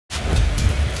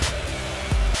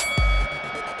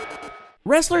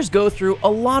Wrestlers go through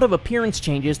a lot of appearance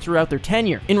changes throughout their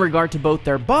tenure in regard to both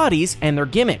their bodies and their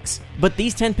gimmicks. But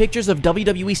these 10 pictures of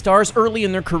WWE stars early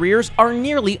in their careers are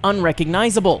nearly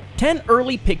unrecognizable. 10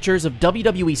 early pictures of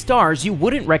WWE stars you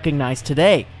wouldn't recognize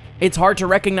today. It's hard to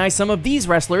recognize some of these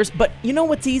wrestlers, but you know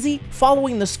what's easy?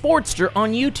 Following the Sportster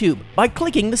on YouTube by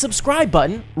clicking the subscribe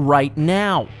button right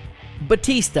now.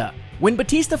 Batista. When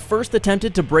Batista first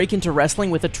attempted to break into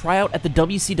wrestling with a tryout at the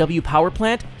WCW power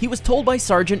plant, he was told by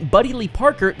Sergeant Buddy Lee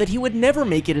Parker that he would never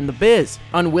make it in the biz.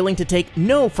 Unwilling to take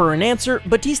no for an answer,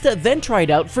 Batista then tried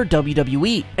out for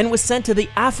WWE and was sent to the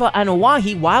Afa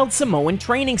Anoa'i Wild Samoan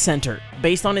Training Center.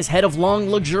 Based on his head of long,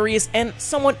 luxurious, and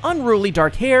somewhat unruly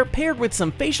dark hair paired with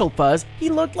some facial fuzz, he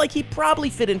looked like he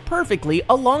probably fit in perfectly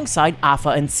alongside Afa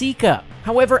and Sika.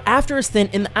 However, after a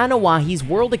stint in the Anoa'i's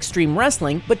World Extreme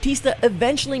Wrestling, Batista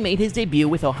eventually made his debut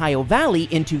with Ohio Valley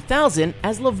in 2000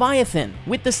 as Leviathan,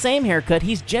 with the same haircut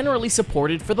he's generally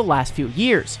supported for the last few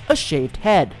years, a shaved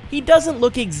head. He doesn't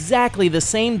look exactly the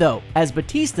same though, as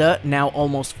Batista, now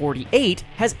almost 48,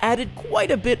 has added quite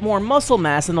a bit more muscle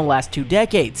mass in the last 2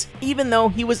 decades, even though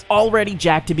he was already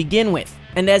jacked to begin with.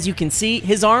 And as you can see,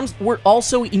 his arms were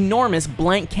also enormous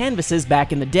blank canvases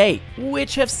back in the day,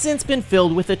 which have since been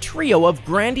filled with a trio of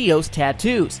grandiose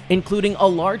tattoos, including a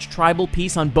large tribal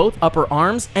piece on both upper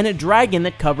arms and a dragon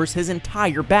that covers his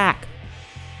entire back.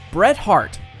 Bret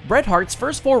Hart. Bret Hart's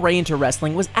first foray into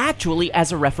wrestling was actually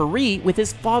as a referee with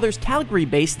his father's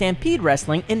Calgary-based Stampede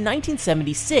Wrestling in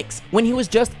 1976, when he was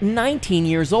just 19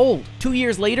 years old. 2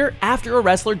 years later, after a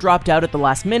wrestler dropped out at the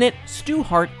last minute, Stu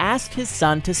Hart asked his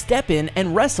son to step in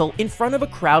and wrestle in front of a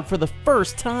crowd for the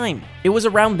first time. It was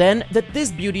around then that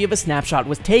this beauty of a snapshot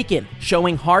was taken,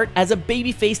 showing Hart as a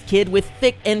baby-faced kid with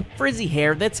thick and frizzy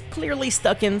hair that's clearly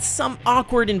stuck in some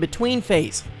awkward in-between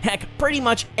phase. Heck, pretty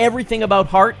much everything about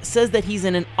Hart says that he's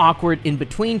in an awkward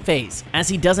in-between phase, as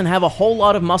he doesn't have a whole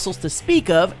lot of muscles to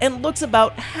speak of and looks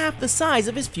about half the size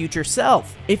of his future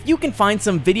self. If you can find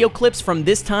some video clips from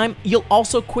this time, you'll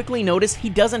also quickly notice he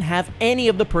doesn't have any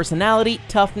of the personality,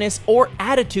 toughness, or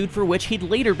attitude for which he'd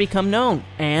later become known.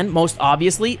 And most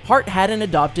obviously, Hart hadn't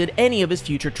adopted any of his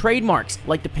future trademarks,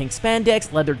 like the pink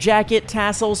spandex, leather jacket,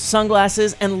 tassels,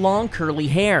 sunglasses, and long curly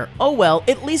hair. Oh well,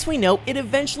 at least we know it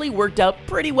eventually worked out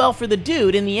pretty well for the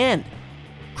dude in the end.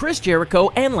 Chris Jericho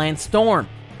and Lance Storm.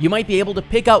 You might be able to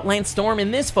pick out Lance Storm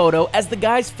in this photo, as the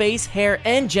guy's face, hair,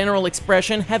 and general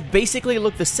expression have basically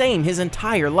looked the same his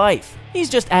entire life. He's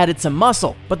just added some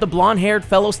muscle, but the blonde-haired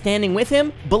fellow standing with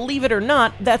him, believe it or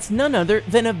not, that's none other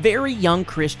than a very young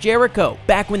Chris Jericho,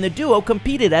 back when the duo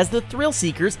competed as the Thrill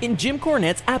Seekers in Jim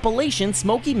Cornette's Appalachian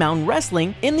Smoky Mountain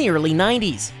Wrestling in the early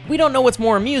 90s. We don't know what's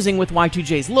more amusing with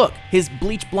Y2J's look, his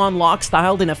bleach blonde locks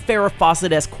styled in a Farrah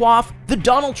Fawcett-esque coif, the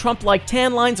Donald Trump-like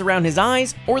tan lines around his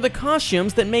eyes, or the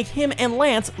costumes that make him and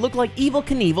Lance look like Evel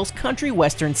Knievel's country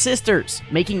western sisters.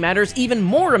 Making matters even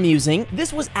more amusing,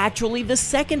 this was actually the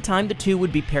second time the two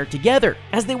would be paired together,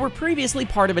 as they were previously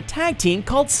part of a tag team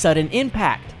called Sudden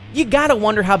Impact. You gotta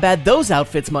wonder how bad those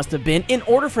outfits must have been in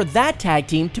order for that tag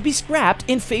team to be scrapped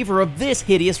in favor of this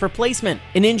hideous replacement.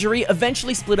 An injury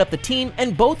eventually split up the team,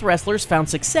 and both wrestlers found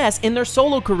success in their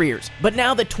solo careers. But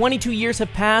now that 22 years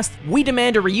have passed, we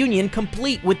demand a reunion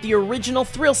complete with the original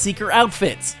Thrill Seeker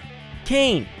outfits.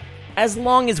 Kane. As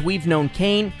long as we've known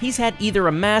Kane, he's had either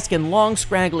a mask and long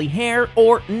scraggly hair,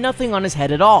 or nothing on his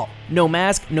head at all. No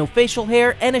mask, no facial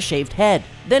hair, and a shaved head.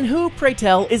 Then who, pray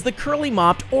tell, is the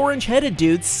curly-mopped, orange-headed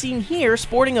dude seen here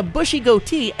sporting a bushy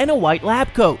goatee and a white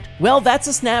lab coat? Well, that's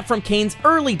a snap from Kane's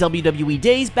early WWE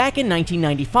days back in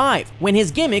 1995, when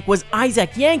his gimmick was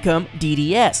Isaac Yankem,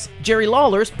 DDS, Jerry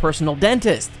Lawler's personal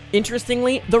dentist.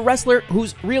 Interestingly, the wrestler,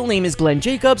 whose real name is Glenn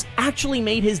Jacobs, actually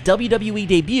made his WWE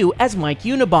debut as Mike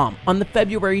Unabomb on the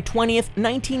February 20th,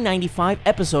 1995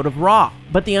 episode of Raw.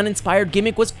 But the uninspired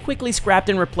gimmick was quickly scrapped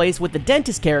and replaced with the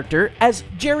dentist character, as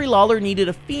Jerry Lawler needed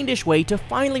a fiendish way to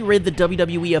finally rid the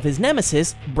WWE of his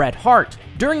nemesis, Bret Hart.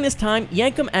 During this time,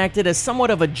 Yankem acted as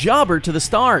somewhat of a jobber to the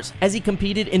stars, as he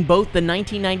competed in both the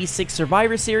 1996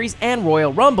 Survivor Series and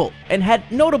Royal Rumble, and had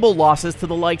notable losses to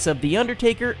the likes of The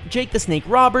Undertaker, Jake the Snake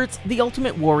Roberts, The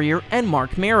Ultimate Warrior, and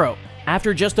Mark Mero.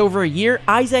 After just over a year,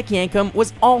 Isaac Yankem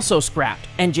was also scrapped,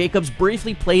 and Jacobs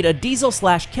briefly played a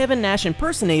Diesel/Kevin Nash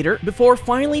impersonator before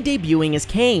finally debuting as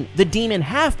Kane, the demon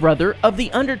half-brother of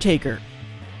The Undertaker.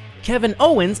 Kevin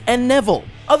Owens and Neville.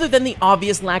 Other than the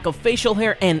obvious lack of facial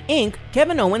hair and ink,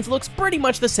 Kevin Owens looks pretty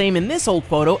much the same in this old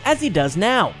photo as he does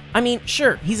now. I mean,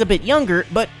 sure, he's a bit younger,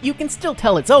 but you can still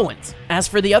tell it's Owens. As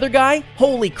for the other guy,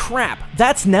 holy crap,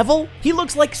 that's Neville? He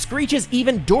looks like Screech's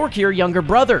even dorkier younger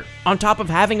brother. On top of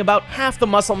having about half the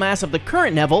muscle mass of the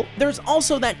current Neville, there's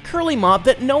also that curly mop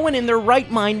that no one in their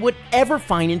right mind would ever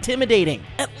find intimidating.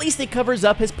 At least it covers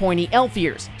up his pointy elf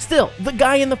ears. Still, the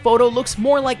guy in the photo looks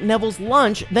more like Neville's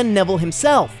lunch than Neville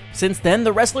himself. Since then,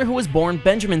 the wrestler who was born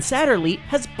Benjamin Satterley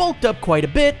has bulked up quite a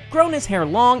bit, grown his hair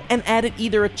long, and added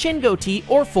either a chin goatee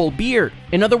or full beard.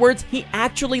 In other words, he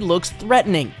actually looks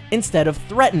threatening instead of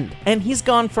threatened, and he's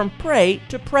gone from prey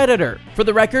to predator. For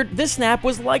the record, this snap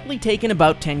was likely taken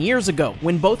about 10 years ago,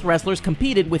 when both wrestlers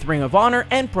competed with Ring of Honor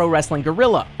and Pro Wrestling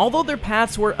Guerrilla. Although their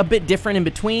paths were a bit different in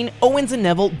between, Owens and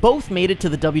Neville both made it to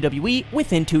the WWE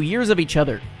within 2 years of each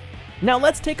other. Now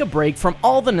let's take a break from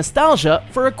all the nostalgia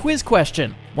for a quiz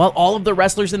question. While all of the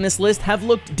wrestlers in this list have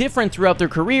looked different throughout their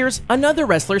careers, another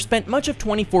wrestler spent much of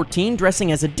 2014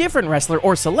 dressing as a different wrestler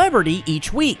or celebrity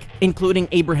each week, including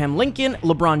Abraham Lincoln,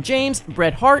 LeBron James,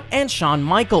 Bret Hart, and Shawn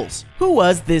Michaels. Who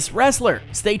was this wrestler?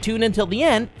 Stay tuned until the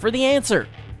end for the answer.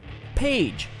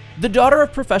 Paige. The daughter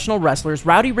of professional wrestlers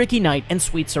Rowdy Ricky Knight and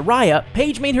Sweet Saraya,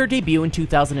 Paige made her debut in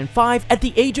 2005 at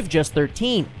the age of just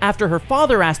 13, after her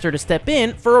father asked her to step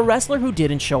in for a wrestler who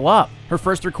didn't show up. Her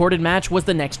first recorded match was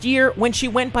the next year when she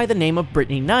went by the name of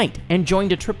Brittany Knight and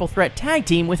joined a triple threat tag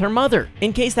team with her mother.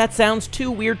 In case that sounds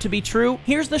too weird to be true,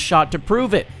 here's the shot to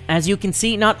prove it. As you can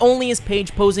see, not only is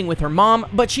Paige posing with her mom,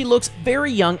 but she looks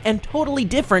very young and totally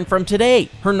different from today.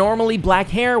 Her normally black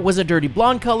hair was a dirty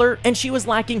blonde color, and she was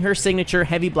lacking her signature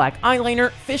heavy black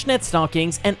eyeliner, fishnet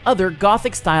stockings, and other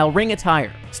gothic-style ring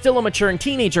attire. Still a maturing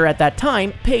teenager at that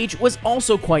time, Paige was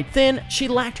also quite thin, she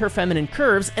lacked her feminine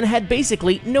curves, and had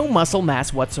basically no muscle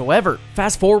mass whatsoever.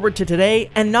 Fast forward to today,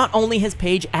 and not only has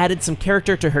Paige added some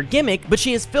character to her gimmick, but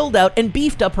she has filled out and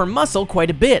beefed up her muscle quite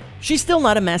a bit. She's still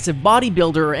not a massive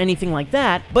bodybuilder or anything like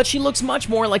that, but she looks much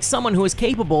more like someone who is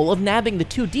capable of nabbing the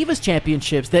 2 Divas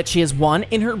Championships that she has won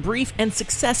in her brief and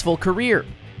successful career.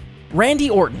 Randy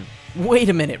Orton. Wait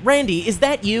a minute, Randy, is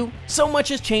that you? So much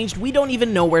has changed we don't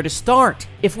even know where to start.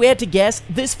 If we had to guess,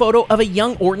 this photo of a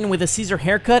young Orton with a Caesar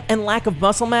haircut and lack of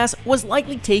muscle mass was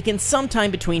likely taken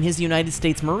sometime between his United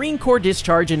States Marine Corps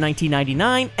discharge in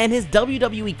 1999 and his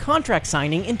WWE contract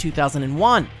signing in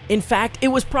 2001. In fact, it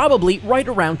was probably right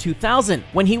around 2000,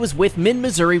 when he was with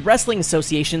Mid-Missouri Wrestling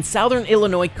Association's Southern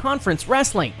Illinois Conference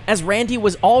Wrestling, as Randy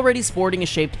was already sporting a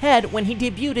shaved head when he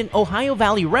debuted in Ohio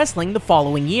Valley Wrestling the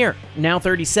following year. Now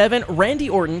 37, Randy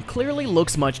Orton clearly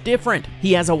looks much different.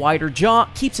 He has a wider jaw,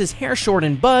 keeps his hair short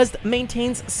and buzzed,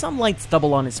 maintains some light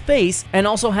stubble on his face, and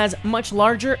also has much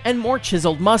larger and more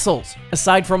chiseled muscles.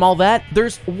 Aside from all that,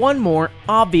 there's one more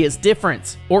obvious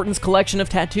difference. Orton's collection of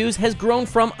tattoos has grown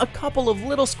from a couple of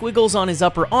little squiggles on his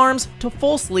upper arms to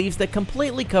full sleeves that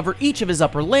completely cover each of his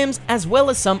upper limbs, as well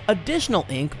as some additional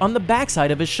ink on the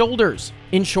backside of his shoulders.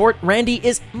 In short, Randy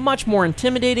is much more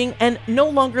intimidating and no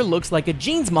longer looks like a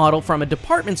jeans model from a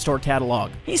department store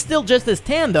catalog. He's still just as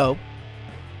tan though.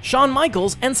 Shawn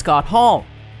Michaels and Scott Hall.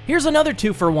 Here's another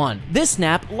 2-for-1. This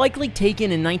snap, likely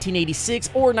taken in 1986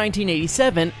 or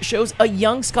 1987, shows a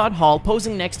young Scott Hall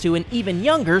posing next to an even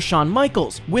younger Shawn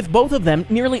Michaels, with both of them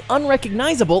nearly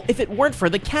unrecognizable if it weren't for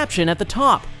the caption at the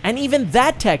top. And even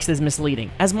that text is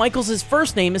misleading, as Michaels'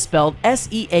 first name is spelled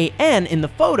S-E-A-N in the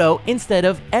photo instead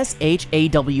of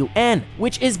S-H-A-W-N,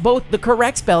 which is both the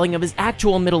correct spelling of his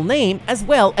actual middle name as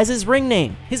well as his ring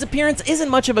name. His appearance isn't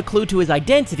much of a clue to his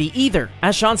identity either,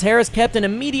 as Shawn's hair is kept in a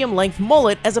medium-length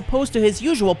mullet as opposed to his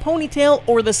usual ponytail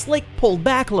or the slick pulled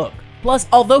back look. Plus,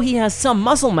 although he has some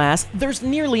muscle mass, there's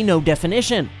nearly no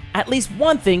definition. At least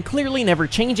one thing clearly never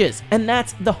changes, and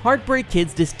that's the Heartbreak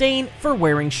Kid's disdain for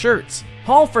wearing shirts.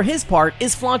 Hall, for his part,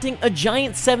 is flaunting a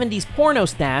giant 70s porno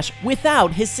stash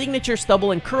without his signature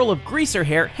stubble and curl of greaser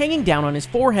hair hanging down on his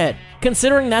forehead.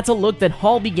 Considering that's a look that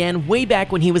Hall began way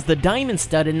back when he was the Diamond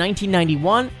Stud in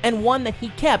 1991 and one that he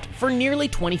kept for nearly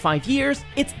 25 years,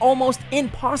 it's almost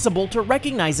impossible to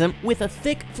recognize him with a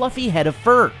thick, fluffy head of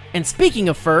fur. And speaking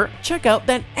of fur, check out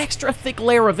that extra thick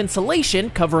layer of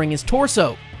insulation covering his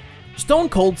torso. Stone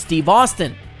Cold Steve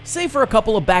Austin. Save for a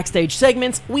couple of backstage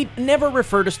segments, we'd never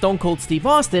refer to Stone Cold Steve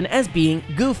Austin as being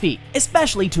goofy,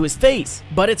 especially to his face.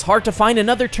 But it's hard to find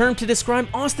another term to describe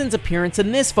Austin's appearance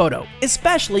in this photo,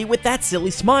 especially with that silly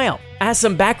smile. As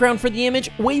some background for the image,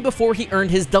 way before he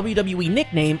earned his WWE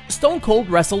nickname, Stone Cold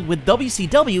wrestled with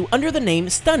WCW under the name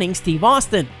Stunning Steve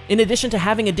Austin. In addition to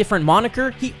having a different moniker,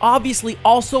 he obviously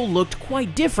also looked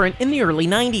quite different in the early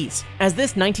 90s. As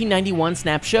this 1991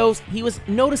 snap shows, he was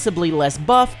noticeably less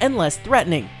buff and less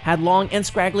threatening, had long and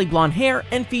scraggly blonde hair,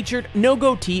 and featured no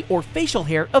goatee or facial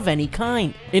hair of any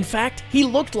kind. In fact, he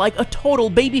looked like a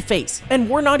total babyface, and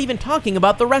we're not even talking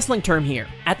about the wrestling term here.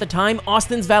 At the time,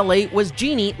 Austin's valet was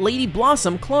Jeannie Lady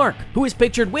Blossom Clark, who is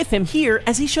pictured with him here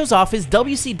as he shows off his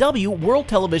WCW World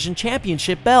Television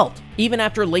Championship belt. Even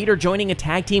after later joining a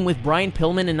tag team with Brian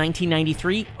Pillman in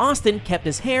 1993, Austin kept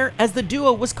his hair, as the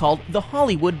duo was called the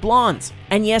Hollywood Blondes.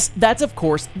 And yes, that's of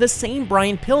course the same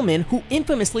Brian Pillman who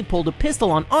infamously pulled a pistol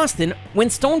on Austin when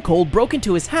Stone Cold broke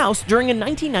into his house during a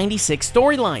 1996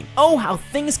 storyline. Oh, how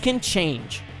things can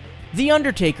change. The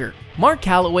Undertaker. Mark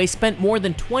Calaway spent more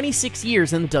than 26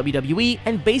 years in the WWE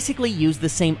and basically used the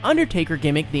same Undertaker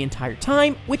gimmick the entire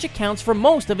time, which accounts for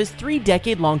most of his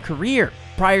 3-decade-long career.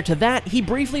 Prior to that, he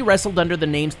briefly wrestled under the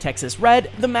names Texas Red,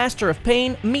 the Master of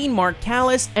Pain, Mean Mark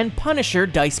Callis, and Punisher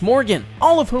Dice Morgan,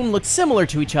 all of whom look similar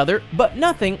to each other, but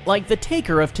nothing like the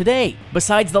Taker of today.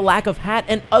 Besides the lack of hat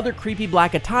and other creepy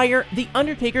black attire, the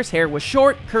Undertaker's hair was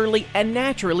short, curly, and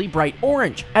naturally bright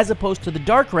orange, as opposed to the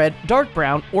dark red, dark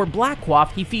brown, or black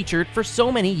coif he featured for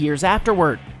so many years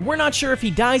afterward. We're not sure if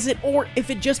he dyes it or if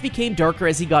it just became darker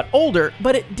as he got older,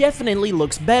 but it definitely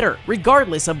looks better,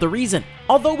 regardless of the reason.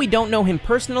 Although we don't know him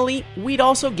personally, we'd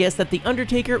also guess that The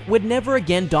Undertaker would never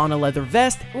again don a leather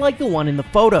vest like the one in the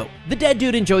photo. The dead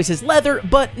dude enjoys his leather,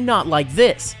 but not like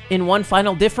this. In one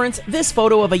final difference, this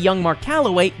photo of a young Mark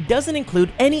Calaway doesn't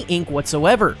include any ink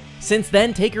whatsoever. Since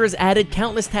then, Taker has added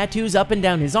countless tattoos up and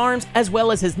down his arms, as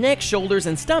well as his neck, shoulders,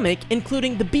 and stomach,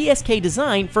 including the BSK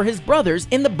design for his brothers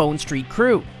in the Bone Street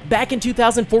Crew. Back in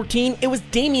 2014, it was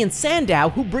Damien Sandow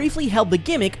who briefly held the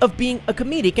gimmick of being a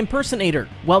comedic impersonator.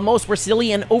 While most were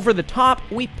silly and over the top,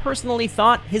 we personally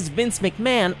thought his Vince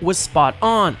McMahon was spot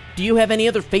on. Do you have any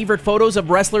other favorite photos of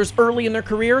wrestlers early in their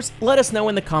careers? Let us know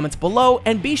in the comments below,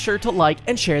 and be sure to like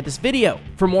and share this video.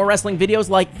 For more wrestling videos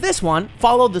like this one,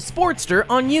 follow the Sportster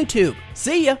on YouTube.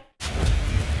 See ya!